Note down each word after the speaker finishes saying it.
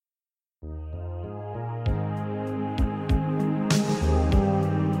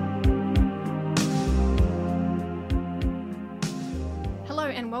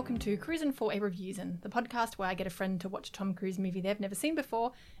and welcome to Cruisin' for a Reviewsin', the podcast where I get a friend to watch a Tom Cruise movie they've never seen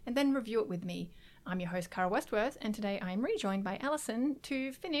before and then review it with me. I'm your host, Cara Westworth, and today I am rejoined by Alison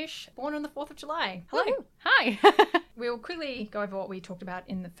to finish Born on the 4th of July. Hello. Woo-hoo. Hi. We'll quickly go over what we talked about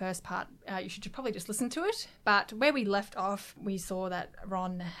in the first part. You should probably just listen to it. But where we left off, we saw that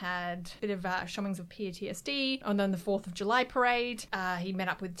Ron had a bit of showings of PTSD on the 4th of July parade. He met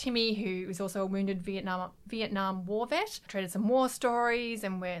up with Timmy, who is also a wounded Vietnam War vet. Traded some war stories,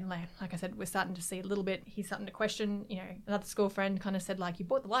 and we're, like I said, we're starting to see a little bit, he's starting to question, another school friend kind of said, you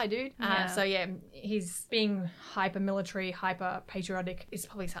bought the lie, dude. So yeah, he's being hyper-military, hyper-patriotic. Is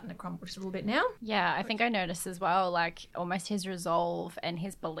probably starting to crumble just a little bit now. Yeah, I think I noticed as well, almost his resolve and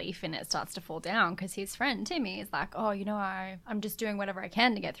his belief in it starts to fall down because his friend Timmy is like, oh, I'm just doing whatever I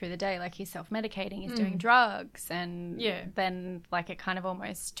can to get through the day. He's self-medicating, he's doing drugs. And then it kind of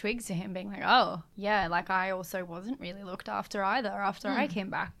almost twigs to him being like, oh, yeah, I also wasn't really looked after either after I came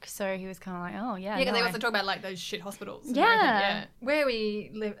back. So he was kind of like, oh, yeah. Yeah, because they also talk about those shit hospitals. Yeah. Where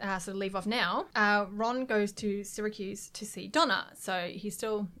we sort of leave off now, Ron goes to Syracuse to see Donna. So he's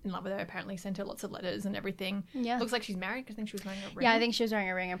still in love with her, apparently, sent her lots of letters and everything. Yeah. Looks like she's married, because I think she was wearing a ring. Yeah, I think she was wearing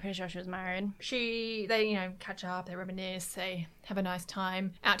a ring. I'm pretty sure she was married. They catch up, they reminisce, they have a nice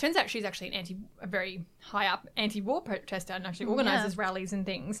time. It turns out she's actually a very high up anti-war protester and actually organises rallies and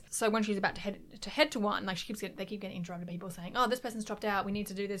things. So when she's about to head to one, they keep getting interrupted, people saying, oh, this person's dropped out, we need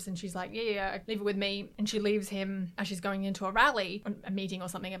to do this. And she's like, yeah, leave it with me. And she leaves him as she's going into a rally, a meeting or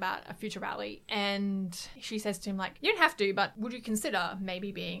something about a future rally. And she says to him, you don't have to, but would you consider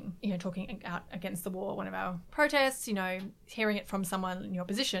maybe being, talking out against the war, one of our protests, hearing it from someone in your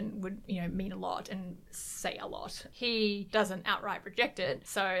position would, mean a lot and say a lot. He doesn't outright reject it.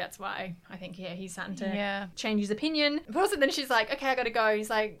 So that's why I think, he's starting to change his opinion. But also then she's like, okay, I gotta go. He's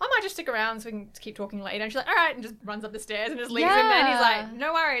like, I might just stick around so we can keep talking later. And she's like, all right, and just runs up the stairs and just leaves him there. And he's like,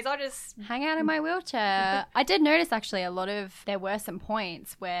 no worries, I'll just hang out in my wheelchair. I did notice actually there were some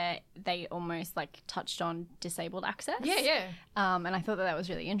points where they almost touched on disabled access. Yeah. And I thought that was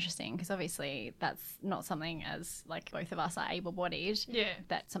really interesting because obviously that's not something, as both of us are able-bodied. Yeah.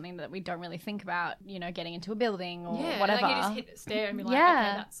 That's something that we don't really think about, getting into a building or whatever. You just hit a stair and be like,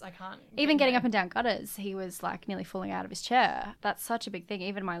 okay, I can't. Even getting up and down gutters, he was nearly falling out of his chair. That's such a big thing.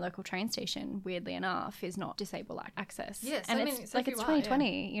 Even my local train station, weirdly enough, is not disabled access. Yes. And it's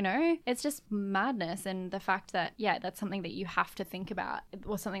 2020, It's just madness. And the fact that, that's something that you have to think about,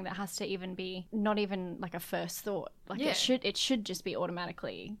 or something that has to even be not even a first thought. It should just be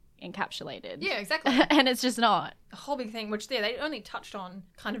automatically encapsulated. Yeah, exactly. And it's just not. A whole big thing, which they only touched on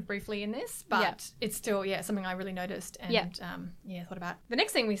kind of briefly in this, but it's still, something I really noticed and thought about. The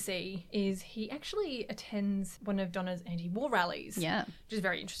next thing we see is he actually attends one of Donna's anti-war rallies. Yeah. Which is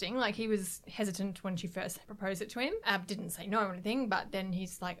very interesting. He was hesitant when she first proposed it to him. Didn't say no or anything, but then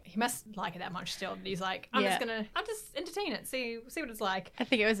he's like, he must like it that much still. He's like, I'll just entertain it, see what it's like. I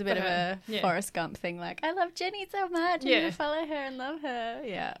think it was a bit of a Forrest Gump thing, I love Jenny so much, I'm gonna follow her and love her.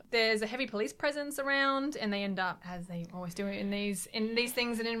 Yeah. There's a heavy police presence around, and they end up, as they always do in these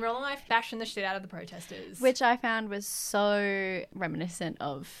things and in real life, bashing the shit out of the protesters. Which I found was so reminiscent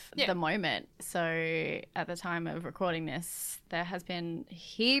of the moment. So at the time of recording this, there has been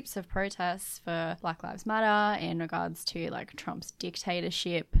heaps of protests for Black Lives Matter in regards to Trump's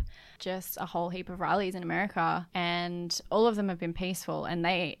dictatorship, just a whole heap of rallies in America, and all of them have been peaceful. And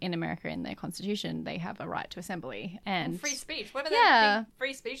they, in America, in their constitution, they have a right to assembly and free speech. Whatever that big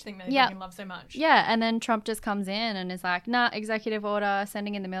free speech thing that they fucking love so much. Yeah, and then Trump just comes in and is like, nah, executive order,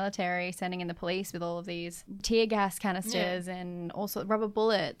 sending in the military, sending in the police with all of these tear gas canisters and also rubber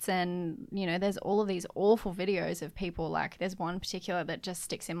bullets. And, there's all of these awful videos of people. There's one particular that just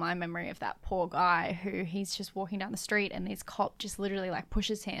sticks in my memory of that poor guy who he's just walking down the street and this cop just literally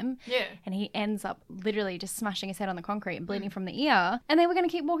pushes him. Yeah. And he ends up literally just smashing his head on the concrete and bleeding from the ear. And they were going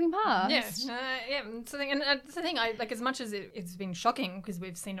to keep walking past. Yeah. It's the thing. And it's the thing, as much as it's been shocking because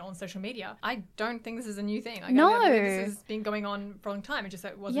we've seen it on social media, I don't think this is a new thing. No. I believe this has been going on for a long time. It's just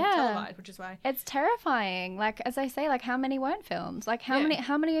that it wasn't televised, which is why. It's terrifying. As I say, how many weren't filmed?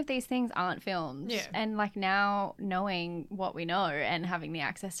 How many of these things aren't filmed? Yeah. And now knowing what we know and having the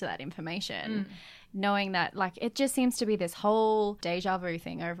access to that information, knowing that it just seems to be this whole deja vu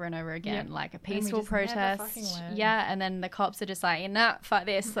thing over and over again, a peaceful protest. And then the cops are just fuck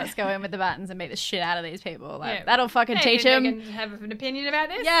this, let's go in with the buttons and beat the shit out of these people. That'll fucking teach them. They can have an opinion about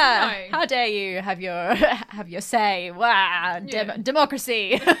this? Yeah. No. How dare you have your say? Wow.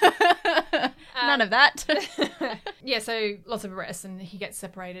 Democracy. None of that. Yeah, so lots of arrests, and he gets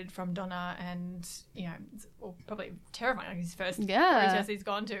separated from Donna, and it's probably terrifying. Like his first protest he's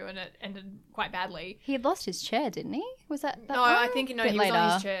gone to, and it ended quite badly. He had lost his chair, didn't he? Was that No, one? I think he was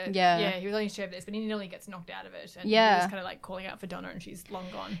on his chair. Yeah, he was on his chair for this, but he nearly gets knocked out of it, and he Yeah. was kind of like calling out for Donna, and she's long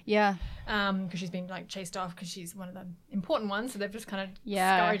gone. Yeah. Because she's been like chased off because she's one of the important ones, so they've just kind of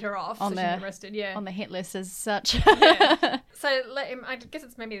Yeah. scurried her off, so she's been arrested. Yeah, On the hit list as such. yeah. So let him. I guess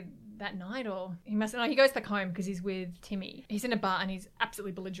it's maybe that night, or he must. No, he goes back home because he's with Timmy. He's in a bar and he's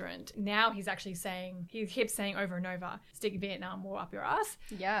absolutely belligerent. Now he's actually saying, he keeps saying over and over, "Stick Vietnam War up your ass,"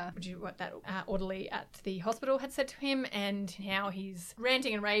 Yeah. which is what that orderly at the hospital had said to him. And now he's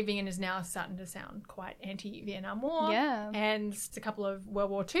ranting and raving and is now starting to sound quite anti-Vietnam War. Yeah. And it's a couple of World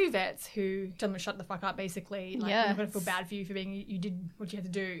War II vets who tell him to shut the fuck up, basically. Like, we're not going to feel bad for you for being, you did what you had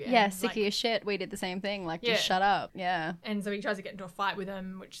to do. And Yeah, sick of your shit. We did the same thing. Like, just shut up. Yeah. And so he tries to get into a fight with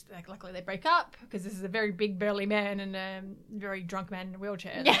them, which luckily they break up because this is a very big burly man and a very drunk man in a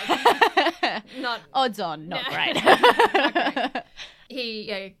wheelchair. Like, not odds on, not great. not great.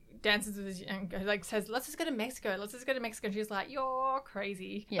 He dances with his and like says, "Let's just go to Mexico. Let's just go to Mexico." And she's like, "You're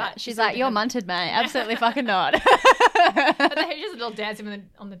crazy." Yeah, but she's like, "You're munted, mate." Absolutely fucking not. But they just a little dance him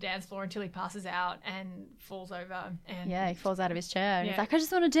on the dance floor until he passes out and falls over. And yeah, he falls out of his chair. And Yeah. he's like, "I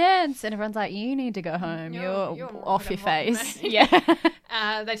just want to dance," and everyone's like, "You need to go home. You're off your fucking face." rotten, Yeah.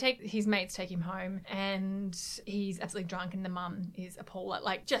 His mates take him home, and he's absolutely drunk, and the mum is appalled,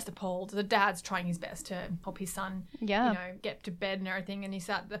 like just appalled. The dad's trying his best to help his son, Yeah. get to bed and everything, and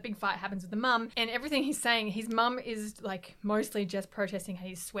the big fight happens with the mum, and everything he's saying, his mum is like mostly just protesting, and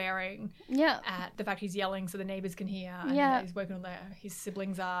he's swearing Yeah. at the fact he's yelling so the neighbours can hear, and Yeah. that he's woken all his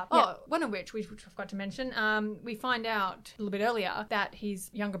siblings up. Yeah. Oh, one of which we forgot to mention, we find out a little bit earlier that his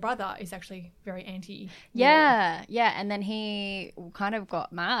younger brother is actually very anti. Yeah, yeah, and then he kind of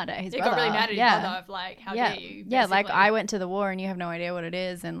got mad at his He brother. got really mad at his brother of like, how yeah. dare you? Yeah, like basically. I went to the war and you have no idea what it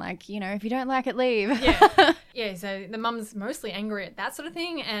is, and like, if you don't like it, leave. Yeah. Yeah, so the mum's mostly angry at that sort of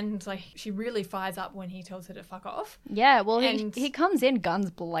thing, and like she really fires up when he tells her to fuck off. Yeah, well, And- he comes in guns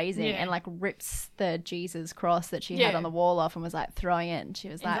blazing Yeah. and like rips the Jesus cross that she Yeah. had on the wall off and was like throwing it, and she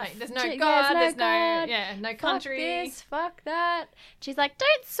was He's like, there's no "Yeah, God, there's God. no Fuck country. this, fuck that." She's like,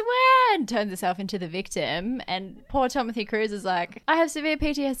 "Don't swear," and turns herself into the victim. And poor Timothy Cruz is like, "I have severe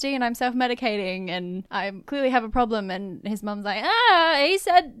PTSD and I'm self-medicating and I clearly have a problem." And his mum's like, he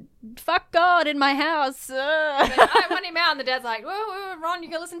said, "Fuck God in my house." I want him out, and the dad's like, "Whoa, Ron, you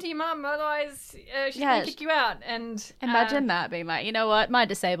gotta listen to your mum, otherwise she's gonna kick you out." And Imagine that being like, "You know what? My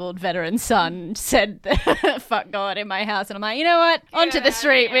disabled veteran son said, fuck God in my house." And I'm like, "You know what? Onto the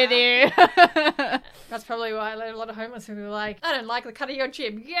street with you." That's probably why a lot of homeless people are like, "I don't like the cut of your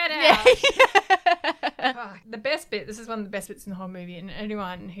jib. Get out." The best bit, this is one of the best bits in the whole movie, and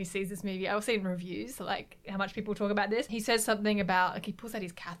anyone who sees this movie, I've seen reviews, like how much people talk about this. He says something about, like, he pulls out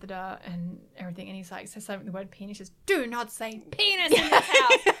his catheter and everything, and he's like, says something, the word penis, just, "Do not say penis in this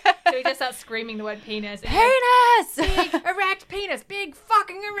house." So he just starts screaming the word penis. And Penis! big erect penis, big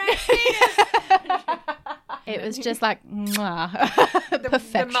fucking erect penis. It was just like, mwah. The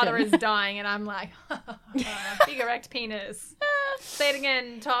Perfection. mother is dying, and I'm like, big erect penis. Say it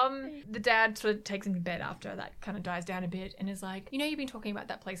again, Tom. The dad sort of takes him to bed after that kind of dies down a bit and is like, "You've been talking about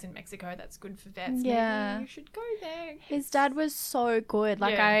that place in Mexico that's good for vets. Yeah. Maybe you should go there." His dad was so good.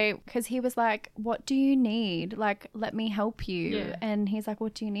 Like, because he was like, "What do you need? Like, let me help you." Yeah. And he's like,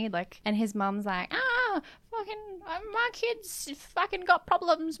 "What do you need?" Like, and his mum's like, fucking, my kid's fucking got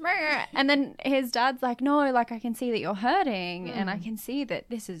problems. Meh." And then his dad's like, "No, like, I can see that you're hurting and I can see that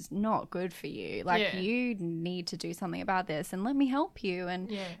this is not good for you. Like, you need to do something about this and let me help you."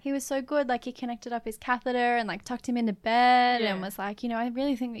 And he was so good. Like, he connected up his catheter and like tucked him into bed and was like, "I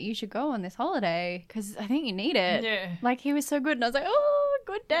really think that you should go on this holiday because I think you need it." Yeah. Like, he was so good. And I was like, "Oh,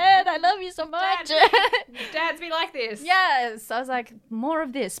 good dad. I love you so much." Dads be like this. Yes. I was like, "More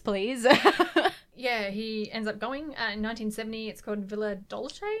of this, please." Yeah, he ends up going in 1970. It's called Villa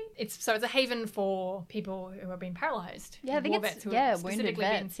Dolce. It's a haven for people who have been paralyzed. Yeah, I think War it's vets who have wounded specifically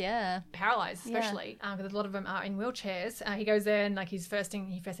been vets. Yeah. paralyzed, especially because a lot of them are in wheelchairs. He goes there and like he first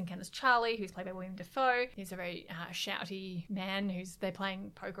encounters Charlie, who's played by William Dafoe. He's a very shouty man who's they're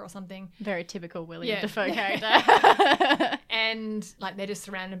playing poker or something. Very typical William Yeah. Dafoe character. And like they're just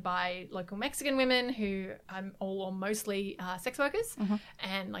surrounded by local Mexican women who all or mostly sex workers,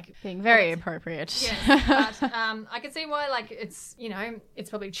 and like Being very appropriate. weird. Yes, but I can see why, like, it's, you know, it's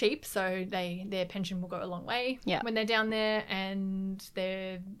probably cheap, so their pension will go a long way when they're down there, and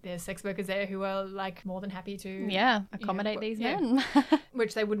there's sex workers there who are, like, more than happy to accommodate these men.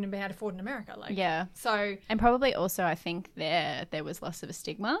 Which they wouldn't have been able to afford in America. Like, so, and probably also I think there was less of a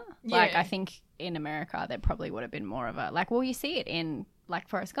stigma. Like, I think in America there probably would have been more of a, like, well, you see it in, like,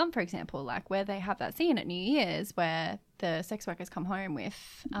 Forrest Gump, for example, like, where they have that scene at New Year's where the sex workers come home with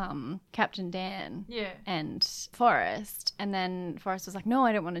Captain Dan and Forrest, and then Forrest was like, no,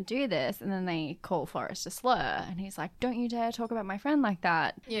 I don't want to do this, and then they call Forrest a slur, and he's like, don't you dare talk about my friend like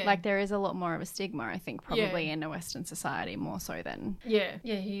that. Like, there is a lot more of a stigma, I think, probably in a Western society, more so than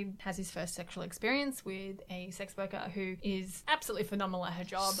he has his first sexual experience with a sex worker who is absolutely phenomenal at her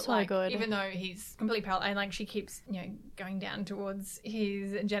job, so like, good, even though he's completely paralyzed, and, like, she keeps, you know, going down towards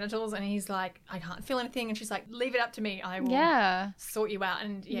his genitals, and he's like, I can't feel anything, and she's like, leave it up to me, I will sort you out.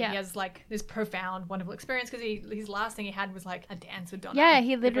 And he has, like, this profound, wonderful experience, because his last thing he had was, like, a dance with Donna. Yeah,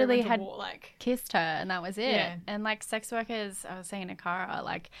 he literally had like, kissed her, and that was it. And, like, sex workers, I was saying to Cara,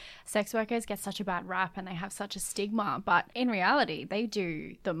 like, sex workers get such a bad rap and they have such a stigma, but in reality they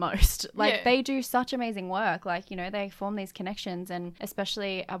do the most. Like, they do such amazing work. Like, you know, they form these connections, and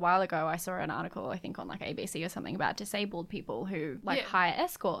especially a while ago I saw an article, I think on, like, ABC or something, about disabled people who, like, hire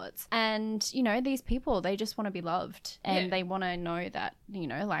escorts, and, you know, these people, they just want to be loved, and they want to know that, you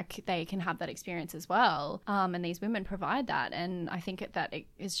know, like, they can have that experience as well, and these women provide that. And I think that it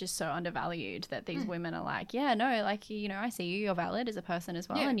is just so undervalued that these women are like, like, you know, I see you're valid as a person as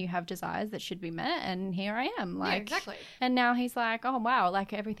well, and you have desires that should be met, and here I am, like, exactly. And now he's like, oh wow,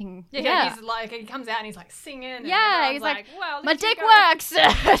 like, everything he's like, he comes out and he's like singing, and he's like, wow, my dick works.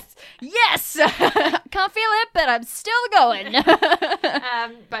 Yes. Can't feel it, but I'm still going.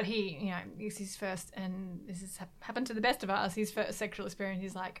 But he, you know, it's his first, and this has happened to the best of us, his first sexual experience.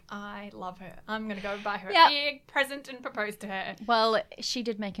 He's like, I love her, I'm gonna go buy her a big present and propose to her. Well, she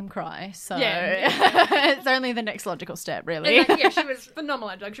did make him cry, so it's only the next logical step, really. And, like, she was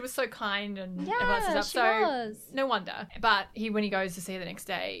phenomenal. Like, she was so kind and all that stuff. She so was. No wonder. But when he goes to see her the next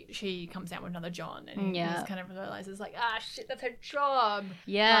day, she comes out with another John, and he just kind of realizes, like, shit, that's her job.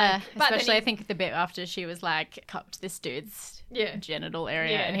 Yeah, like, especially I think the bit after she was like, cupped this dude's genital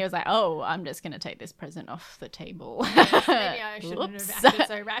area, and he was like, oh, I'm just gonna take this present off the table. Maybe I shouldn't have acted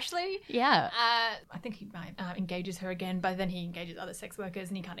so rashly. I think he might engages her again, but then he engages other sex workers,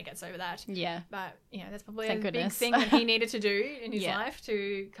 and he kind of gets over that. But, you know, that's probably big thing that he needed to do in his life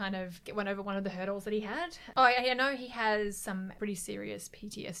to kind of get over one of the hurdles that he had. Oh, I know he has some pretty serious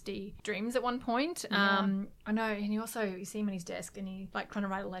PTSD dreams at one point. I know, and you see him on his desk, and he, like, trying to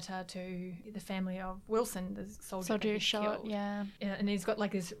write a letter to the family of Wilson, the soldier shot. Killed. And he's got,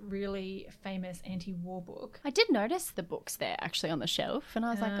 like, this really famous anti-war book. I did notice the books there actually on the shelf, and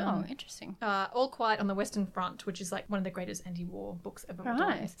I was like, oh, interesting. All Quiet on the Western Front, which is, like, one of the greatest anti-war books ever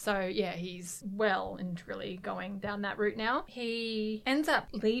written. So he's well and truly going down that route now. He ends up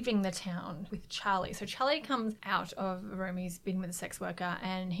leaving the town with Charlie. So Charlie comes out of a room, he's been with a sex worker,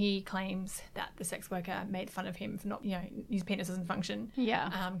 and he claims that the sex worker made fun of him for not, you know, his penis doesn't function.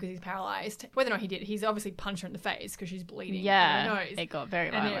 Because he's paralyzed. Whether or not he did, he's obviously punched her in the face because she's bleeding. It got very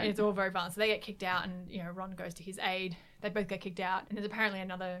violent. And it's all very violent. So they get kicked out, and, you know, Ron goes to his aid. They both get kicked out, and there's apparently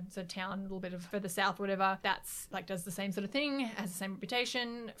another sort of town a little bit of further south or whatever that's, like, does the same sort of thing, has the same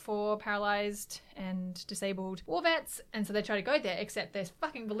reputation for paralysed and disabled war vets, and so they try to go there, except they're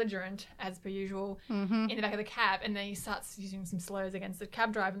fucking belligerent, as per usual, in the back of the cab, and then he starts using some slurs against the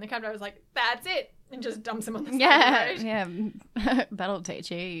cab driver, and the cab driver's like, that's it, and just dumps him on the side of the road. That'll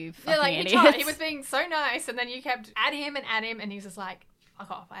teach you fucking idiots. He was being so nice, and then you kept at him, and he's just like, fuck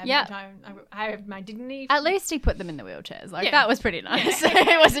off. I have my time. I have my dignity. At least he put them in the wheelchairs. Like, that was pretty nice.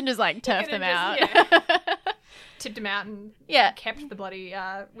 It wasn't just like turf them out. Tipped him out and kept the bloody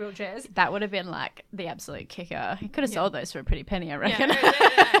wheelchairs. That would have been like the absolute kicker. He could have sold those for a pretty penny, I reckon.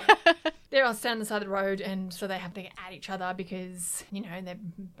 They're all standing on the side of the road, and so they have to get at each other because, you know, they're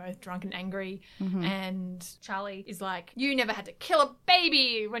both drunk and angry. And Charlie is like, you never had to kill a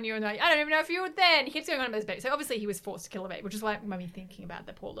baby when you were like, I don't even know if you were there. And he keeps going on about this baby. So obviously he was forced to kill a baby, which is why it made me thinking about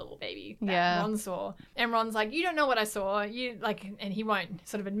the poor little baby that Ron saw. And Ron's like, you don't know what I saw. You like, and he won't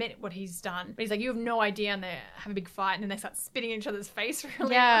sort of admit what he's done. But he's like, you have no idea. And they have a big fight, and then they start spitting in each other's face.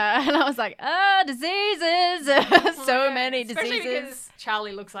 Really. And I was like, diseases. So many diseases. Especially because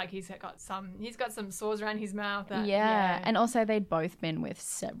Charlie looks like he's got he's got some sores around his mouth. And also they'd both been with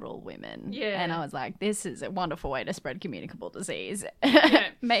several women. Yeah. And I was like, this is a wonderful way to spread communicable disease. Yeah.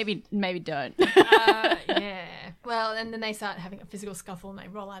 maybe don't. Yeah. Well, and then they start having a physical scuffle and they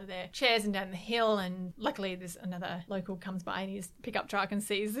roll out of their chairs and down the hill, and luckily there's another local comes by in his pickup truck and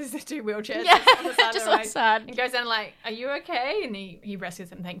sees there's 2 wheelchairs on the side just of the road outside. and goes down like, are you okay? And he rescues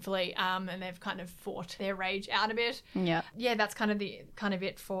them, thankfully, and they've kind of fought their rage out a bit. Yeah, that's kind of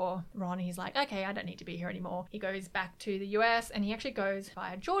it for Ron. He's like, okay, I don't need to be here anymore. He goes back to the US and he actually goes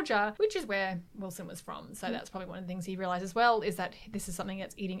via Georgia, which is where Wilson was from. So that's probably one of the things he realizes as well, is that this is something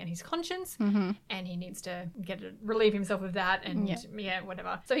that's eating at his conscience, and he needs to relieve himself of that, and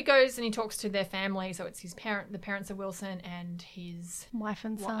whatever. So he goes and he talks to their family. So it's the parents of Wilson and his wife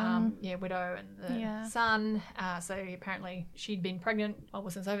and son. Widow and the son. So apparently she'd been pregnant while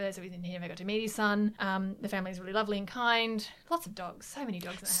Wilson's over there, so he never got to meet his son. The family's really lovely and kind. Lots of dogs. So many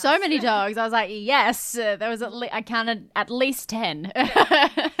dogs in the house. So many dogs. I was like, yes. There was I counted at least 10.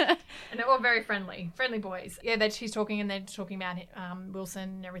 And they're all very friendly boys. Yeah, she's talking and they're talking about Wilson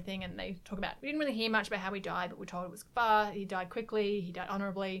and everything, and they talk about, we didn't really hear much about how he died, but we're told it was far. He died quickly. He died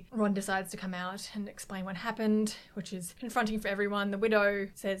honourably. Ron decides to come out and explain what happened, which is confronting for everyone. The widow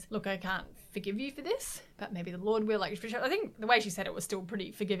says, look, I can't forgive you for this, but maybe the Lord will. Like, I think the way she said it was still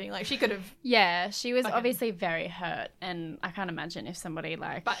pretty forgiving. Like, she could have... Yeah, she was obviously very hurt, and I can't imagine if somebody,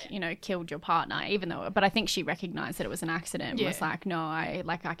 killed your partner, but I think she recognised that it was an accident and was like, no,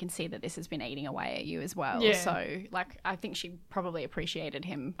 I can see that this has been eating away at you as well. Yeah. So, I think she probably appreciated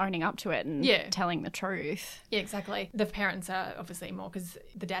him owning up to it and telling the truth. Yeah, exactly. The parents are obviously more, because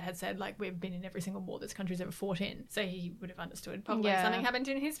the dad had said, we've been in every single war this country's ever fought in. So he would have understood probably something happened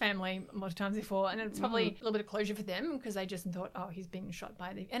in his family multiple times before, and it's probably a little bit of closure for them, because they just thought, oh, he's been shot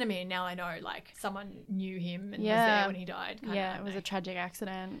by the enemy, and now I know someone knew him and was there when he died. It was a tragic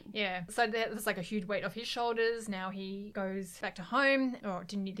accident. Yeah, so there's a huge weight off his shoulders. Now he goes back to home, or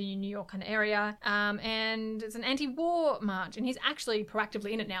to the New York kind of area, and it's an anti-war march, and he's actually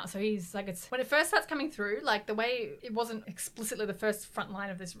proactively in it now. So he's it's when it first starts coming through, the way it wasn't explicitly the first front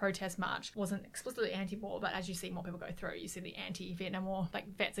line of this protest march wasn't explicitly anti-war, but as you see more people go through, you see the anti-Vietnam War,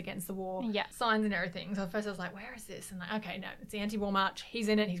 vets against the war signs and everything. So at first I was like, where is this? And okay, no, it's the anti-war march. He's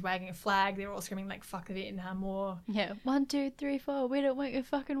in it. He's wagging a flag. They're all screaming fuck the Vietnam War. Yeah, 1, 2, 3, 4. We don't want your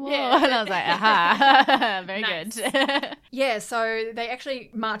fucking war. Yeah. And I was like, aha, very good. Yeah, so they actually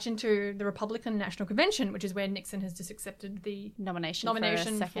march into the Republican National Convention, which is where Nixon has just accepted the nomination for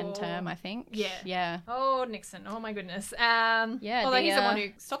a second term, I think. Yeah. Oh, Nixon. Oh my goodness. Although he's the one who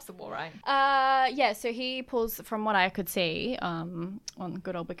stops the war, right? So he pulls, from what I could see on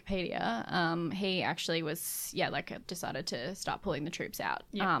good old Wikipedia, he actually was decided to start pulling the troops out.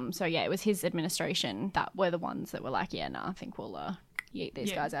 It was his administration that were the ones that were like, I think we'll yeet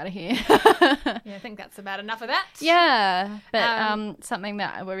these guys out of here. I think that's about enough of that. Yeah, but something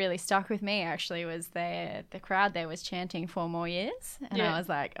that really stuck with me actually was the crowd there was chanting 4 more years, and I was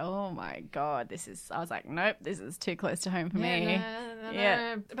like, oh my god, nope, this is too close to home for me.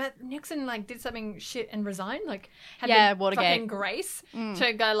 No. But Nixon did something shit and resigned, had the Watergate fucking grace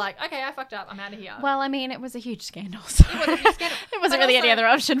to go okay, I fucked up, I'm out of here. Well, I mean, it was a huge scandal. So it was a huge scandal. It wasn't really any other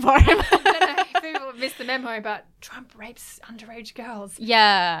option for him. People missed the memo, but Trump rapes underage girls.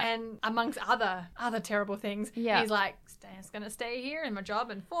 Yeah. And amongst other terrible things, he's like, I'm going to stay here in my job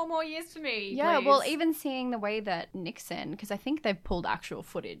and 4 more years for me, Yeah, please. well, even seeing the way that Nixon, because I think they've pulled actual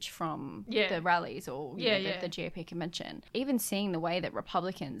footage from the rallies or the GOP convention, even seeing the way that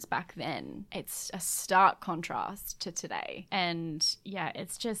Republicans back then, it's a stark contrast to today. And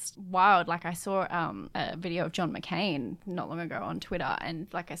it's just wild. I saw a video of John McCain not long ago on Twitter, and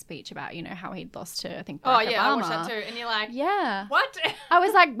a speech about, how he'd lost to, I think, Barack Obama. I watched that too. And you're like, what? I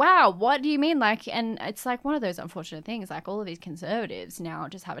was like, wow, what do you mean? And it's one of those unfortunate things, all of these conservatives now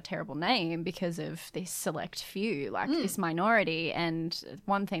just have a terrible name because of this select few, this minority. And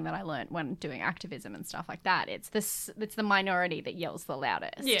one thing that I learned when doing activism and stuff like that, it's the minority that yells the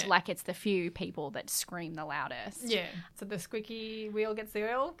loudest. It's the few people that scream the loudest. Yeah. So the squeaky wheel gets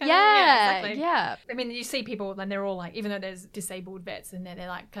the oil? Exactly. Yeah. I mean, you see people and they're all even though there's disabled vets and they're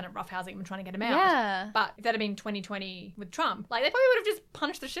kind of roughhousing them and trying to get them out. Yeah. But if that had been 2020 with Trump, they probably would have just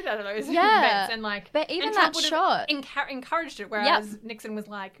punched the shit out of those vets and but even and that Trump shot encouraged it, whereas Nixon was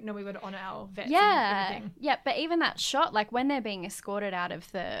like, no, we got to honour our vets. Yeah. And everything. Yeah, but even that shot, when they're being escorted out of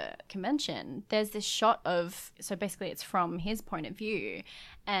the convention, there's this shot of, so basically it's from his point of view,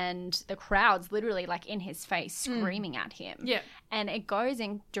 and the crowd's literally like in his face screaming at him. Yeah. And it goes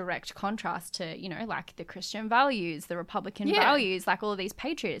in direct contrast to, you know, like the Christian values, the Republican values, like all of these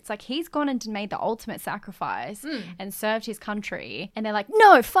patriots. Like he's gone and made the ultimate sacrifice and served his country. And they're like,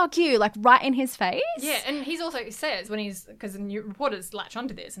 no, fuck you, like right in his face. Yeah, and he's also says when he's, because the new reporters latch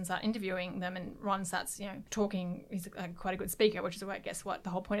onto this and start interviewing them, and Ron starts, you know, talking. He's quite a good speaker, which is, I guess, what the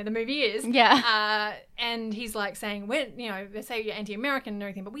whole point of the movie is. Yeah. And he's like saying, we're, you know, they say you're anti-American and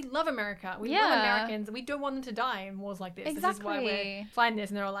everything, but we love America. We love Americans. We don't want them to die in wars like this. Exactly. This is why we're fighting this.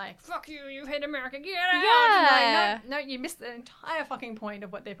 And they're all like, fuck you, you hate America, get out. Yeah. Like, no, you missed the entire fucking point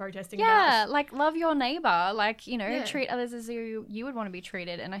of what they're protesting Yeah, about. like love your neighbor, like, you know, treat others as you would want to be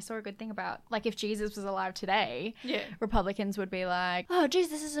treated. And I saw a good thing about, like, if Jesus was alive today, Republicans would be like, oh,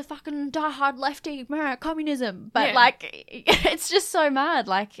 Jesus is a fucking diehard lefty, communism. But like, it's just so mad.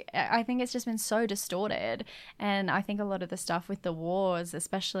 Like, I think it's just been so distorted. And I think a lot of the stuff with the wars,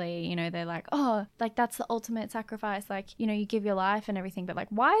 especially, you know, they're like, oh, like that's the ultimate sacrifice. Like, you know, you give your life and everything, but like,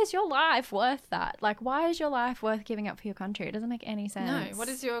 why is your life worth that? Like, why is your life worth giving up for your country? It doesn't make any sense. No, what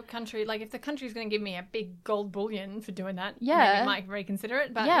is your country, like, if the country's going to give me a big gold bullion for doing that, maybe Yeah. I might reconsider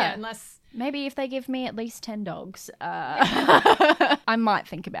it, but yeah, unless... Maybe if they give me at least 10 dogs, I might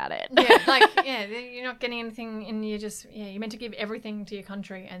think about it. You're not getting anything, and you're just, you're meant to give everything to your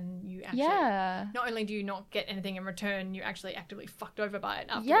country, and you actually, not only do you not get anything in return, you're actually actively fucked over by it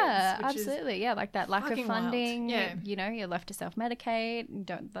afterwards. Yeah, which absolutely. Yeah, like that lack of fucking funding. wild. Yeah. You know, you're left to self-medicate.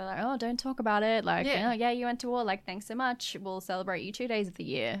 They're like, oh, don't talk about it. Like, you went to war. Like, thanks so much. We'll celebrate you 2 days of the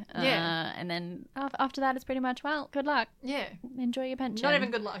year. And then after that, it's pretty much, well, good luck. Yeah. Enjoy your pension. Not even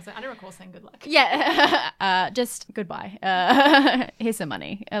good luck. So I don't recall saying good luck. Yeah. Just goodbye. Here's some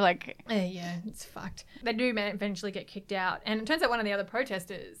money. Yeah, it's fucked. They do eventually get kicked out. And it turns out one of the other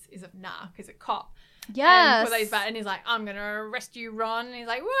protesters is a narc, is a cop. Yes. And he's like, I'm going to arrest you, Ron. And he's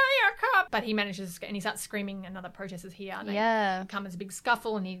like, well, you're a cop. But he manages, and he starts screaming, and other protesters here. And they come as a big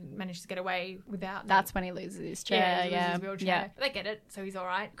scuffle, and he manages to get away without... That's when he loses his chair. Loses his wheelchair. Yeah. But they get it, so he's all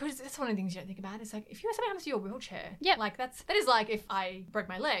right. Because that's one of the things you don't think about. It's like, if something happens to your wheelchair, like, that is like if I broke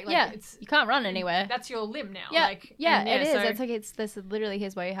my leg. Like, you can't run anywhere. That's your limb now. Yeah, like, it is. So... It's like, that's literally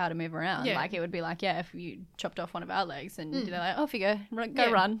his way how to move around. Yeah. Like, it would be like, if you chopped off one of our legs, and they're like, off you go,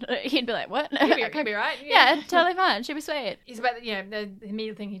 run. He'd be like, what? He'd be right. Yeah, totally fine. She'd be sweet. It's about the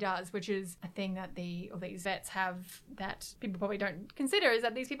immediate thing he does, which is a thing that all these vets have that people probably don't consider, is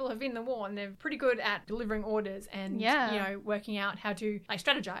that these people have been in the war and they're pretty good at delivering orders and you know, working out how to like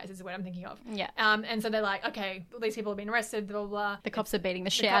strategize is what I'm thinking of. Yeah. And so they're like, okay, all these people have been arrested, blah blah blah. The cops are beating the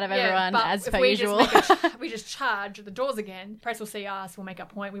shit out of everyone as per usual. We just charge the doors again. Press will see us. We'll make our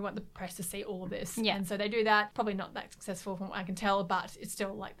point. We want the press to see all of this. Yeah. And so they do that. Probably not that successful from what I can tell, but it's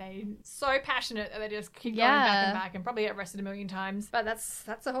still like they so passionate that they just keep going back and probably get arrested a million times. But that's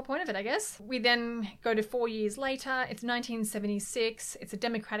the whole point of it, I guess. We then go to 4 years later. It's 1976. It's a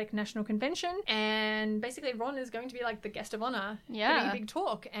Democratic National Convention, and basically Ron is going to be like the guest of honor, giving a big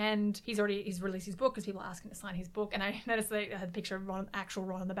talk. And he's released his book because people ask him to sign his book. And I noticed they had a picture of Ron, actual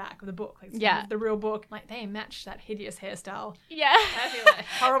Ron on the back of the book, like the real book. Like they matched that hideous hairstyle. Yeah, I feel like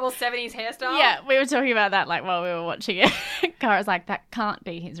horrible 70s hairstyle. Yeah, we were talking about that like while we were watching it. Cara's like, that can't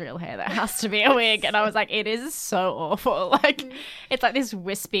be his real hair. That has to be a wig. And I was like, it is so awful. Like, it's like this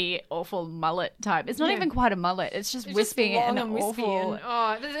wispy, awful mullet type. It's not even quite a mullet. It's just wispy and awful.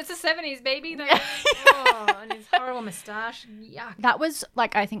 It's the 70s, baby. And his horrible moustache. Yuck. That was,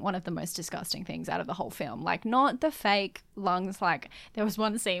 like, I think one of the most disgusting things out of the whole film. Like, not the fake lungs. Like, there was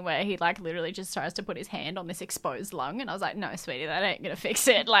one scene where he, like, literally just tries to put his hand on this exposed lung. And I was like, no, sweetie, that ain't going to fix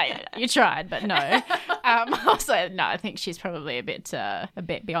it. Like, you tried, but no. I was like, no, I think she's probably a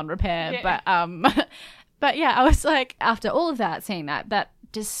bit beyond repair. Yeah. But yeah, I was like, after all of that, seeing that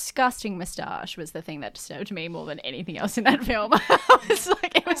disgusting moustache was the thing that disturbed me more than anything else in that film. I was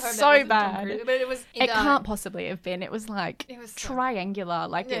like, it was so bad. But it can't possibly have been. It was like triangular.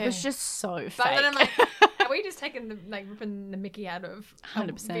 Like it was just so fake. But then I'm like, are we just taking ripping the Mickey out of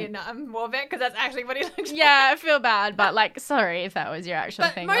 100% Vietnam War vet? Because that's actually what he looks like. Yeah, I feel bad, but like, sorry if that was your actual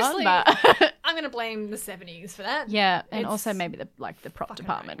thing. Mostly, but I'm going to blame the 70s for that. Yeah, and also maybe the prop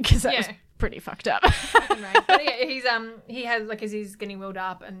department, because that was pretty fucked up. Right. But yeah, he has, like, as he's getting wheeled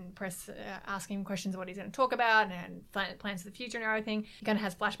up and press asking him questions of what he's going to talk about and plans for the future and everything, he kind of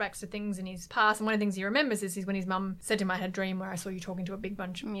has flashbacks to things in his past. And one of the things he remembers is when his mum said to him, I had a dream where I saw you talking to a big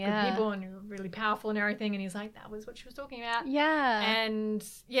bunch of good people and you were really powerful and everything. And he's like, that was what she was talking about. Yeah. And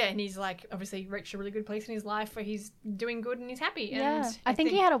he's like, obviously reached a really good place in his life where he's doing good and he's happy. Yeah. And I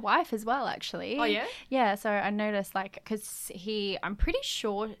think he had a wife as well, actually. Oh, yeah? Yeah. So I noticed, like, because I'm pretty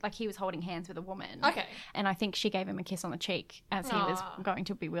sure, like, he was holding hands with a woman. Okay. And I think she gave him a kiss on the cheek as he was Aw. going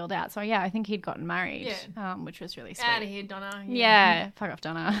to be wheeled out. So, yeah, I think he'd gotten married, Yeah. which was really sweet. Out of here, Donna. Yeah, fuck off,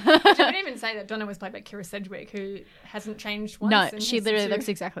 Donna. I didn't even say that Donna was played by Kira Sedgwick, who hasn't changed once. No, and she has literally to- looks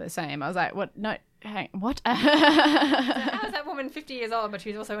exactly the same. I was like, what? No, hang, what? How is that woman 50 years old, but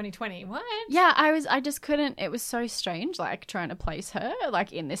she's also only 20? What? Yeah, I just couldn't. It was so strange, like trying to place her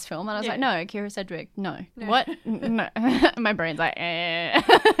like in this film, and I was Yeah. like, no, Kira Sedgwick, no. No. What? No. My brain's like, eh.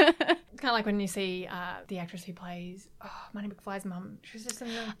 It's kind of like when you see the actress who plays Marty McFly's mum. She was just in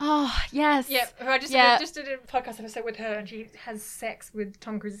the... Oh yes. Yeah, who I just did a podcast episode with her, and she has sex with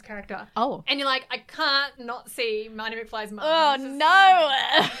Tom Cruise's character. Oh. And you're like, I can't not see Marty McFly's mum. Oh This is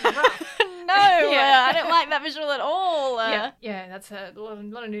no. rough. No, Yeah. I don't like that visual at all. Yeah, that's a lot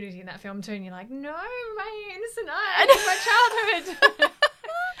of nudity in that film too, and you're like, no, my innocent eyes, my childhood.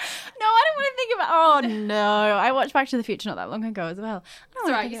 No, I don't want to think about. Oh no, I watched Back to the Future not that long ago as well. I don't It's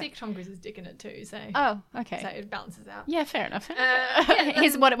wanna alright, you think see Tom Cruise's dick in it too, so about- Oh, okay. so it balances out. Yeah, fair enough. yeah,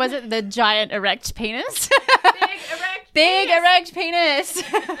 His what was it? The giant erect penis. Big erect, Big penis. erect penis.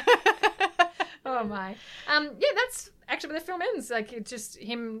 Oh my. Yeah, that's actually where the film ends. Like, it's just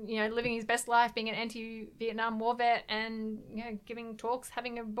him, living his best life, being an anti-Vietnam War vet, and giving talks,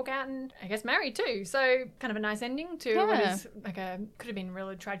 having a book out, and I guess married too. So kind of a nice ending to what Yeah. is like could have been a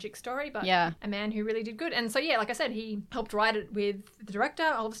really tragic story, but Yeah. a man who really did good. And so yeah, like I said, he helped write it with the director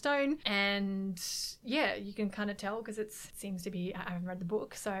Oliver Stone, and yeah, you can kind of tell because it seems to be. I haven't read the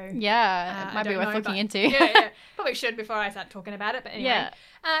book, so Yeah, it I might be don't worth know, looking but- into. yeah, probably should before I start talking about it. But anyway,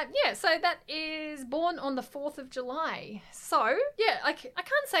 Yeah. so that is Born on the 4th of July. So yeah, I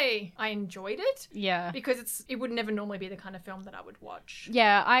can't say I enjoyed it Yeah. because it would never normally be the kind of film that I would watch.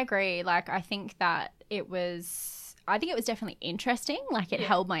 Yeah, I agree. Like, I think it was definitely interesting. Like, it Yeah.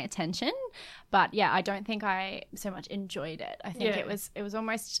 held my attention. But yeah, I don't think I so much enjoyed it. I think Yeah. it was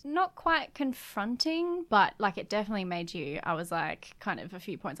almost not quite confronting, but like it definitely made you. I was like, kind of a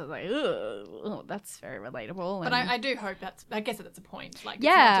few points. I was like, oh, that's very relatable. But and- I do hope I guess that's a point. Like, it's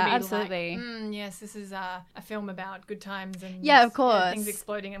Yeah, not to be absolutely. Like, yes, this is a film about good times and Yeah, of course. things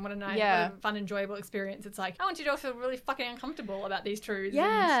exploding and what a nice, Yeah. what a fun, enjoyable experience. It's like I want you to all feel really fucking uncomfortable about these truths.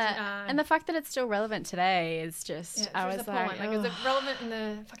 yeah, and, and the fact that it's still relevant today is just. yeah, I it's was the like, point. Like, is it ugh. relevant in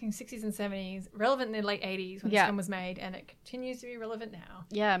the fucking 60s and 70s, relevant in the late 80s when Yeah. this film was made, and it continues to be relevant now.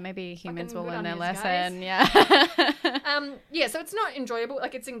 Yeah, maybe humans Fucking will good learn on their yous, lesson. guys. Yeah. Yeah, so it's not enjoyable.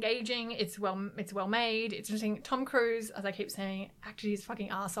 Like, it's engaging. It's well made. It's interesting. Tom Cruise, as I keep saying, acted his fucking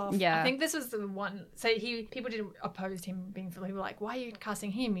ass off. Yeah. I think this was the one. So people did opposed him being fully like, why are you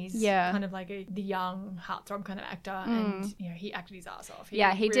casting him? He's Yeah. kind of like the young heartthrob kind of actor, and he acted his ass off.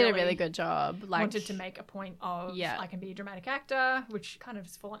 Yeah, he did a really good job. Like, wanted to make a point of Yeah. I can be a dramatic actor, which kind of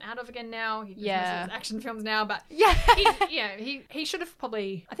has fallen out of again now. He does most Yeah. of his action films now, but yeah. he should have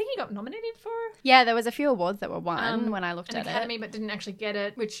probably. I think he got nominated for Yeah, there was a few awards that were won when I looked an at Academy, it. but didn't actually get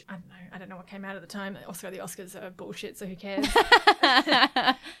it. Which I don't know. I don't know what came out at the time. The Oscars are bullshit, so who cares?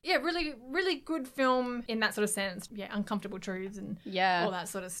 Yeah, really, really good film in that sort of sense. Yeah, uncomfortable truths and Yeah. all that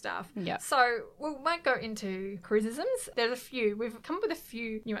sort of stuff. Yeah. So we might go into Cruisisms. There's a few. We've come up with a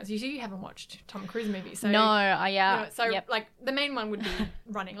few new ones. You haven't watched Tom Cruise movies, so No, yeah. So, yep. like, the main one would be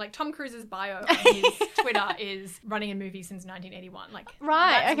running. Like, Tom Cruise's bio on his Twitter is running in movies since 1981. Like,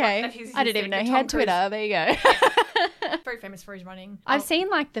 Right, that's okay. that his I didn't even thing. know he Tom had Cruise- Twitter. There you go. Very famous for his running. I've seen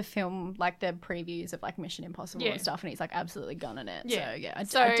like the film, like the previews of like Mission Impossible Yeah. and stuff, and he's like absolutely gunning it. Yeah. So yeah, I,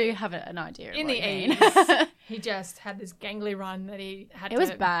 So, I do have an idea. Of in what the you mean. 80s, he just had this gangly run that he had It to...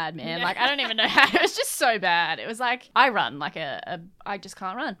 was bad, man. Yeah. Like I don't even know how. It was just so bad. It was like I run like I just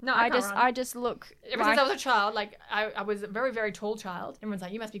can't run. No, I can't run. I just look. Ever like, since I was a child, like, I was a very, very tall child. Everyone's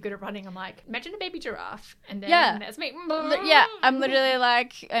like, you must be good at running. I'm like, imagine a baby giraffe. And then Yeah. that's me. Yeah, I'm literally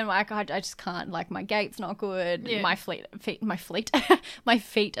like, and like I just can't. Like my gait's not good. Yeah. My my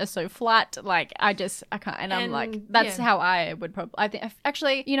feet are so flat. Like I can't. And I'm like, And, that's yeah. how I would probably. I think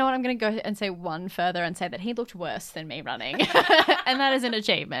actually, you know what? I'm gonna go and say one further and say that he looked worse than me running, and that is an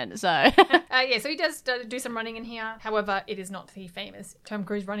achievement. So Yeah, so he does do some running in here. However, it is not the famous Tom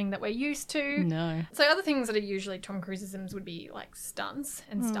Cruise running that we're used to. no. So other things that are usually Tom Cruiseisms would be like stunts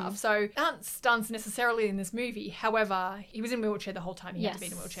and stuff. So aren't stunts necessarily in this movie. However, he was in a wheelchair the whole time. He had to be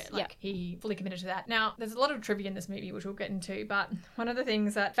in a Yes. wheelchair. Yeah. Like he fully committed to that. Now, there's a lot of trivia in this movie, which we'll get into. But one of the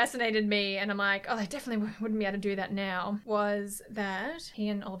things that fascinated me, and I'm like, oh, they definitely wouldn't be able to do that now, was that he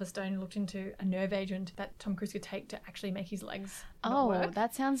and Oliver Stone looked into a nerve agent that Tom Cruise could take to actually make his legs not work.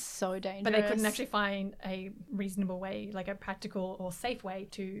 That sounds so dangerous. But they couldn't actually find a reasonable way, like a practical or safe way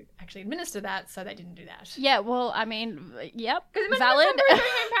to actually administer that, so they didn't do that. Yeah, well, I mean, yep, Because valid. Tom Cruise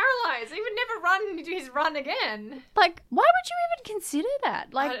being paralyzed. He would never do his run again. Like, why would you even consider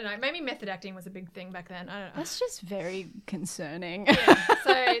that? Like, I don't know. Maybe method acting was a big thing back then. I don't know. that's just very concerning. Yeah.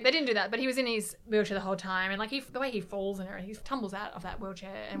 So they didn't do that, but he was in his wheelchair the whole time, and like the way he falls and everything, he tumbles out of that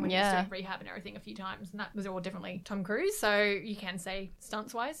wheelchair, and when he was doing rehab and everything a few times, and that was all definitely Tom Cruise. So you can say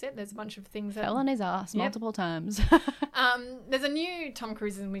stunts wise, there's a bunch of things that Fell on his ass multiple times. There's a new Tom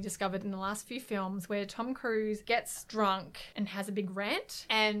Cruise we discovered in the last few films where Tom Cruise gets drunk and has a big rant,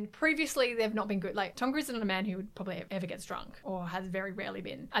 and previously they've not been good. Like, Tom Cruise is not a man who would probably ever gets drunk, or has very rarely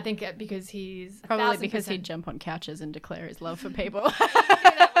been. I think because he's Probably because he'd jump on couches and declare his love for people.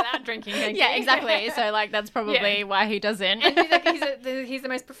 without drinking. Yeah, exactly. So, like, that's probably why he doesn't. And he's the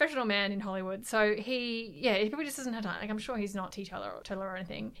most professional man in Hollywood. So he probably just doesn't have time. Like, I'm sure he's not teetotaler or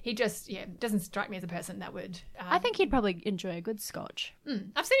anything. He just, doesn't strike me as a person that would. I think he'd probably enjoy a good scotch.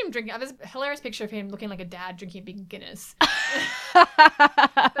 I've seen him drinking. There's a hilarious picture of him looking like a dad drinking a big Guinness.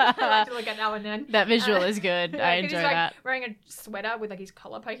 I like to look at now and then. That visual is good. I enjoy he's, like, that. Wearing a sweater with like his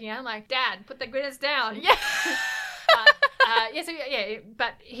collar poking out. I'm like, Dad, put the Guinness down. Yeah.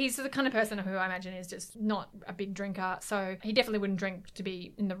 But he's the kind of person who I imagine is just not a big drinker, so he definitely wouldn't drink to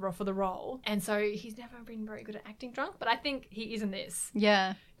be in the for the role, and so he's never been very good at acting drunk. But I think he is in this.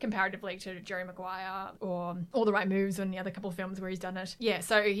 Yeah. Comparatively to Jerry Maguire or All the Right Moves and the other couple of films where he's done it. Yeah,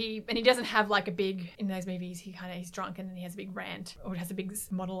 so he doesn't have like a big, in those movies, he's drunk and then he has a big rant or has a big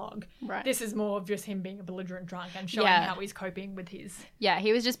monologue. Right. This is more of just him being a belligerent drunk and showing how he's coping with his... Yeah,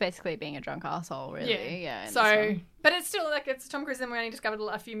 he was just basically being a drunk arsehole, really. Yeah. So, but it's still like, it's Tom Cruise that we only discovered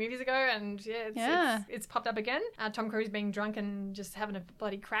a few movies ago, and it's popped up again. Tom Cruise being drunk and just having a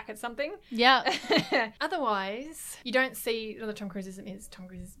bloody crack at something. Yeah. Otherwise, you don't see the Tom Cruise isn't his Tom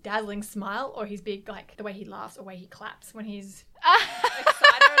Cruise's dazzling smile or his big, like, the way he laughs or the way he claps when he's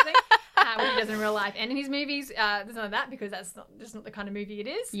excited or anything. What he does in real life and in his movies, there's none of that because that's just not the kind of movie it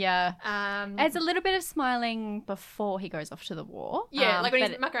is. Yeah. It's a little bit of smiling before he goes off to the war. Yeah, like when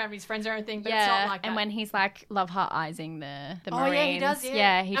he's mucking around with his friends or anything, but it's not like that. And when he's like love heart eyesing the Marines. Oh yeah, he does.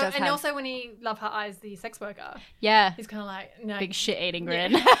 Yeah, he does. And also when he love heart eyes the sex worker. Yeah. He's kind of like, no. Big shit eating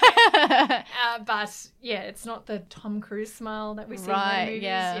grin. But yeah, it's not the Tom Cruise smile that we see in the movies.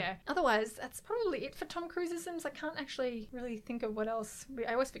 Yeah. Otherwise, that's probably it for Tom Cruiseisms. I can't actually really think of what else.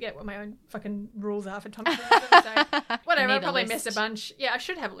 I always forget what my own fucking rules are for Tom Cruiseisms. So whatever, I probably missed a bunch. Yeah, I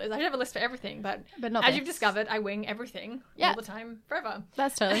should have a list. I should have a list for everything, but not as you've discovered, I wing everything all the time, forever.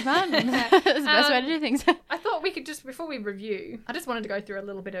 That's totally fun. That's the best way to do things. I thought we could just, before we review, I just wanted to go through a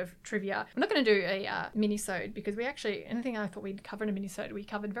little bit of trivia. I'm not going to do a mini-sode because we actually, anything I thought we'd cover in a mini-sode, we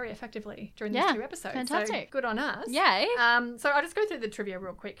covered very effectively during these 2 episodes. Fantastic. So good on us. Yay. So I'll just go through the trivia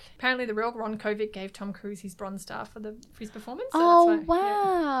real quick. Apparently the real Ron Kovic gave Tom Cruise his Bronze Star for his performance. So that's why,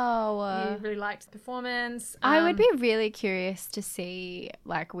 wow. he really liked the performance. I would be really curious to see,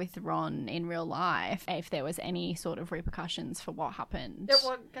 like, with Ron in real life, if there was any sort of repercussions for what happened. Yeah,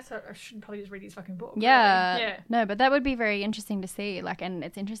 well, I guess I should probably just read his fucking book. Yeah. Really. Yeah. No, but that would be very interesting to see. Like, and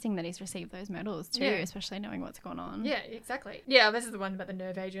it's interesting that he's received those medals too, especially knowing what's going on. Yeah, exactly. Yeah, this is the one about the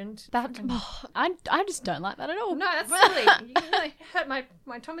nerve agent. I just don't like that at all. No, that's silly. You can really hurt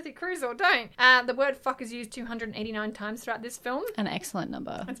my Timothy Cruise or don't. The word fuck is used 289 times throughout this film. An excellent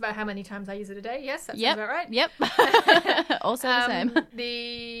number. That's about how many times I use it a day. Yes, that sounds about right. Yep. Also the same.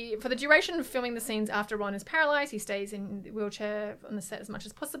 For the duration of filming the scenes after Ron is paralysed, he stays in the wheelchair on the set as much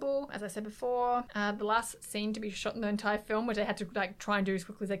as possible. As I said before, the last scene to be shot in the entire film, which they had to like try and do as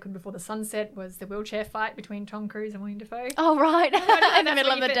quickly as they could before the sunset, was the wheelchair fight between Tom Cruise and William Dafoe. Oh, right. In the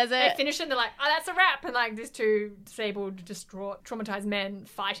middle of the desert. They finish it and they're like, oh, that's a wrap. And like these two disabled, distraught, traumatized men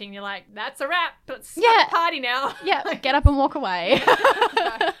fighting. You're like, that's a wrap. Let's have a party now. Yeah, get up and walk away.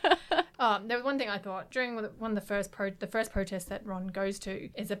 There was one thing I thought during one of the first protests that Ron goes to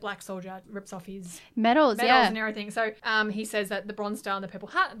is a black soldier rips off his medals and everything. So he says that the Bronze Star and the Purple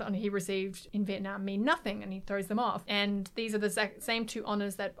Heart that he received in Vietnam mean nothing, and he throws them off. And these are the same 2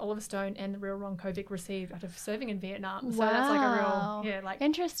 honours that Oliver Stone and the real Ron Kovic received out of serving in Vietnam. So that's like a real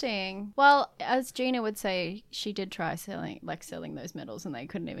interesting. Well, as Gina would say, she did try selling those medals, and they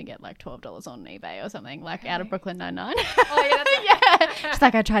couldn't even get like $12 on eBay or something, like out of Brooklyn Nine-Nine. Oh yeah, that's She's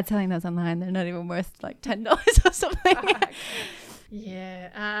like, I tried selling those online. They're not even worth like $10 or something. Yeah.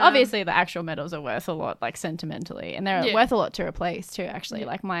 Obviously, the actual medals are worth a lot, like sentimentally, and they're worth a lot to replace too. Actually,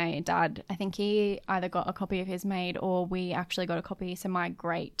 like my dad, I think he either got a copy of his made, or we actually got a copy. So my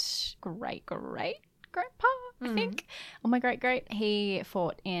great grandpa I think. Oh, my great. He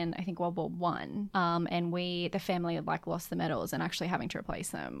fought in, I think, World War One. And the family had like lost the medals, and actually having to replace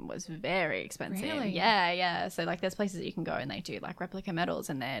them was very expensive. Really? Yeah. So like there's places that you can go and they do like replica medals,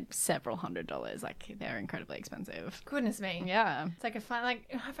 and they're several $100s. Like they're incredibly expensive. Goodness me. Yeah. It's like I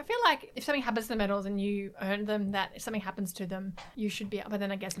feel like if something happens to the medals and you earn them, that if something happens to them, you should be, but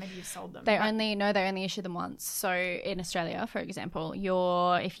then I guess maybe you've sold them. They only issue them once. So in Australia, for example,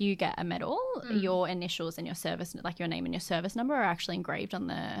 if you get a medal, your initials and your service, like your name and your service number, are actually engraved on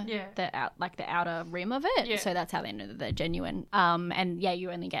the outer rim of it. Yeah. So that's how they know that they're genuine. And yeah,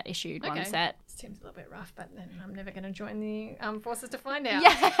 you only get issued one set. Seems a little bit rough, but then I'm never going to join the armed forces to find out.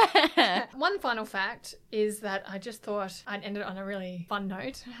 Yeah. One final fact is that I just thought I'd end it on a really fun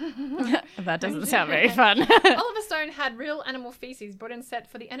note. That doesn't sound very fun. Oliver Stone had real animal feces brought in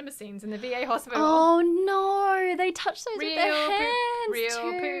set for the enema scenes in the VA hospital. Oh no, they touch those with their hands real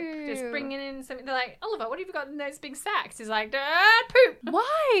too. poop. Just bringing in something. They're like, Oliver, what have you got in those big sacks? He's like, poop.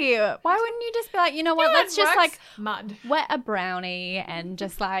 Why? Why wouldn't you just be like, you know what? You know Let's what just works? like Mud. wet a brownie and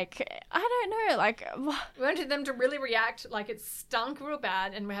just like I don't know, like We wanted them to really react like it stunk real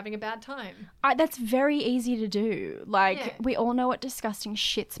bad and we're having a bad time. that's very easy to do. Like Yeah. we all know what disgusting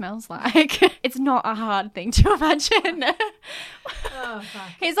shit smells like. It's not a hard thing to imagine. Oh,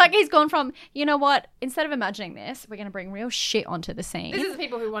 fuck. He's gone from, you know what? Instead of imagining this, we're going to bring real shit onto the scene. This is the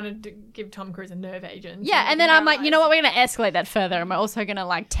people who wanted to give Tom Cruise a nerve agent. Yeah, and then I'm like, you know what? We're going to escalate that further, and we're also going to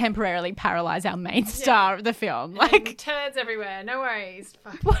like temporarily paralyze our main star of the film. Like Like, turds everywhere. No worries.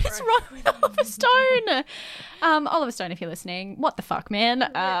 Fuck, what is gross. wrong with Oliver Stone? Oliver Stone, if you're listening, what the fuck,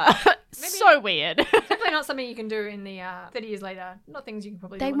 man? So weird. Definitely not something you can do in the 30 years later. Not things you can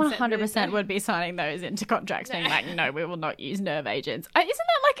probably They do on set, but 100% would be signing those into contracts, being like, no, we will not use nerve agents. Isn't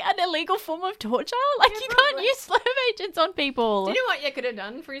that like an illegal form of torture? Like, Yeah, you probably. can't use nerve agents on people. Do you know what you could have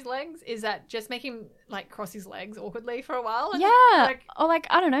done for his legs? Is that just make him like cross his legs awkwardly for a while? And Yeah. Like, Or like,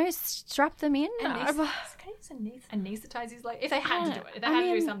 I don't know, strap them in. anesthetize his leg? If they had to do it. If they I had to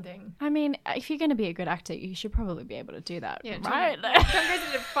mean, do something. I mean, if you're going to be a good actor, you should probably be able to do that, Yeah, right? Tom Cruise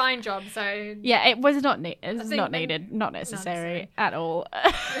did a fine job, so... Yeah, it was not think not needed, not necessary at all.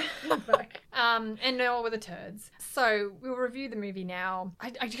 And all with the turds. So we'll review the movie now.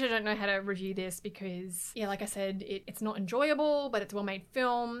 I actually don't know how to review this because, yeah, like I said, it's not enjoyable, but it's a well-made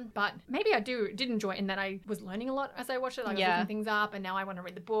film. But maybe I did enjoy it in that I was learning a lot as I watched it. I was looking things up, and now I want to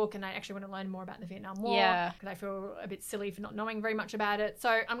read the book, and I actually want to learn more about the Vietnam War. Yeah. Because I feel a bit silly for not knowing very much about it.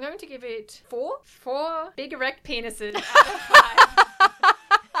 So I'm going to give it four big erect penises out of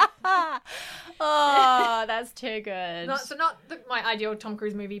 5. Oh, that's too good. Not my ideal Tom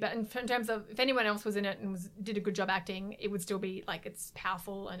Cruise movie, but in terms of if anyone else was in it and did a good job acting, it would still be like it's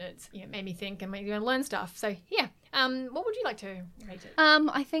powerful and it's made me think and made me learn stuff. So yeah, what would you like to rate it?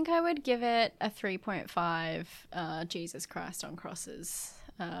 I think I would give it a 3.5 Jesus Christ on crosses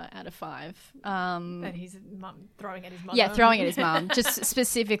out of 5. And he's throwing at his mother. Yeah, throwing at his mum. Just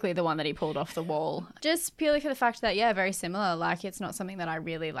specifically the one that he pulled off the wall. Just purely for the fact that, yeah, very similar. Like, it's not something that I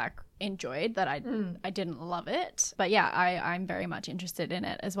really, like, enjoyed, that I didn't love it. But, yeah, I'm very much interested in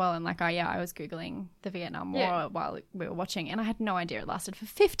it as well. And, like, I was Googling the Vietnam War while we were watching, and I had no idea it lasted for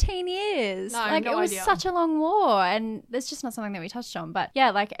 15 years. No, like, no it was idea. such a long war, and there's just not something that we touched on. But, yeah,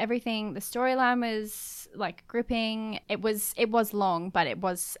 like, everything, the storyline was, like, gripping. It was long, but it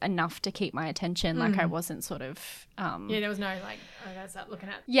was enough to keep my attention. Like, I wasn't sort of... there was no like, I gotta start looking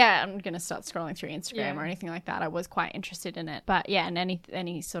at. Yeah, I'm going to start scrolling through Instagram Yeah. or anything like that. I was quite interested in it. But yeah, and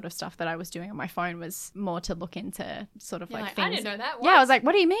any sort of stuff that I was doing on my phone was more to look into sort of You're like I things. didn't know that. Yeah, I was like,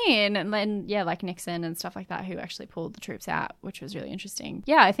 what do you mean? And then, yeah, like Nixon and stuff like that, who actually pulled the troops out, which was really interesting.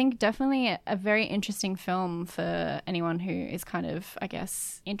 Yeah, I think definitely a very interesting film for anyone who is kind of, I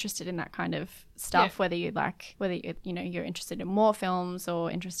guess, interested in that kind of stuff, whether you're interested in war films or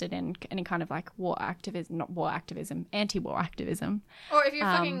interested in any kind of like anti-war activism. Or if you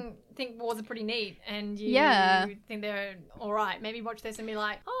fucking think wars are pretty neat and you think they're all right, maybe watch this and be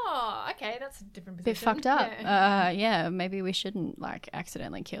like, oh, okay, that's a different position. Bit fucked up. Yeah. Maybe we shouldn't like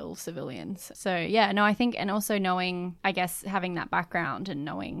accidentally kill civilians. So yeah, no, I think, and also knowing, I guess, having that background and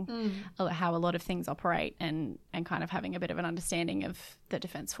knowing how a lot of things operate and kind of having a bit of an understanding of the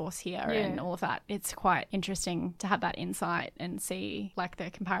Defence Force here and all of that, it's quite interesting to have that insight and see like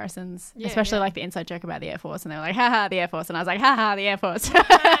the comparisons, especially like the inside joke about the Air Force, and they were like, haha, the Air Force, and I was like, haha, the Air Force.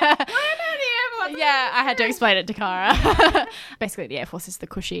 Yeah, I had to explain it to Cara. Basically, the Air Force is the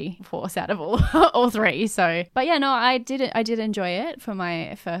cushy force out of all three. So, but yeah, no, I did enjoy it for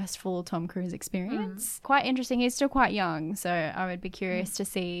my first full Tom Cruise experience. Quite interesting. He's still quite young, so I would be curious to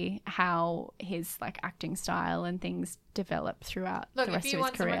see how his like acting style and things develop throughout the rest of his career. Look, if you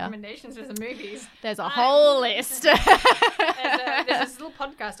want some recommendations for some movies, there's a whole list. There's this little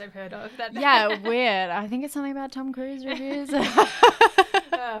podcast I've heard of. Yeah, weird. I think it's something about Tom Cruise reviews.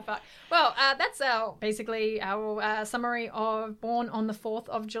 Fuck. Well, that's basically our summary of Born on the 4th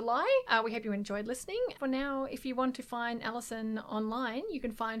of July. We hope you enjoyed listening. For now, if you want to find Alison online, you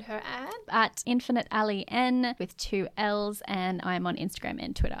can find her at Infinite Alley N with 2 L's, and I'm on Instagram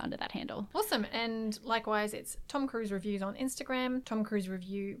and Twitter under that handle. Awesome. And likewise, it's Tom Cruise Reviews on Instagram, Tom Cruise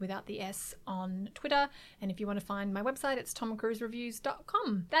Review without the S on Twitter. And if you want to find my website, it's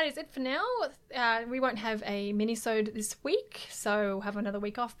tomcruisereviews.com. That is it for now. We won't have a mini-sode this week, so we'll have another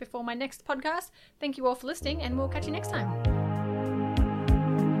week off before my next podcast. Thank you all for listening, and we'll catch you next time.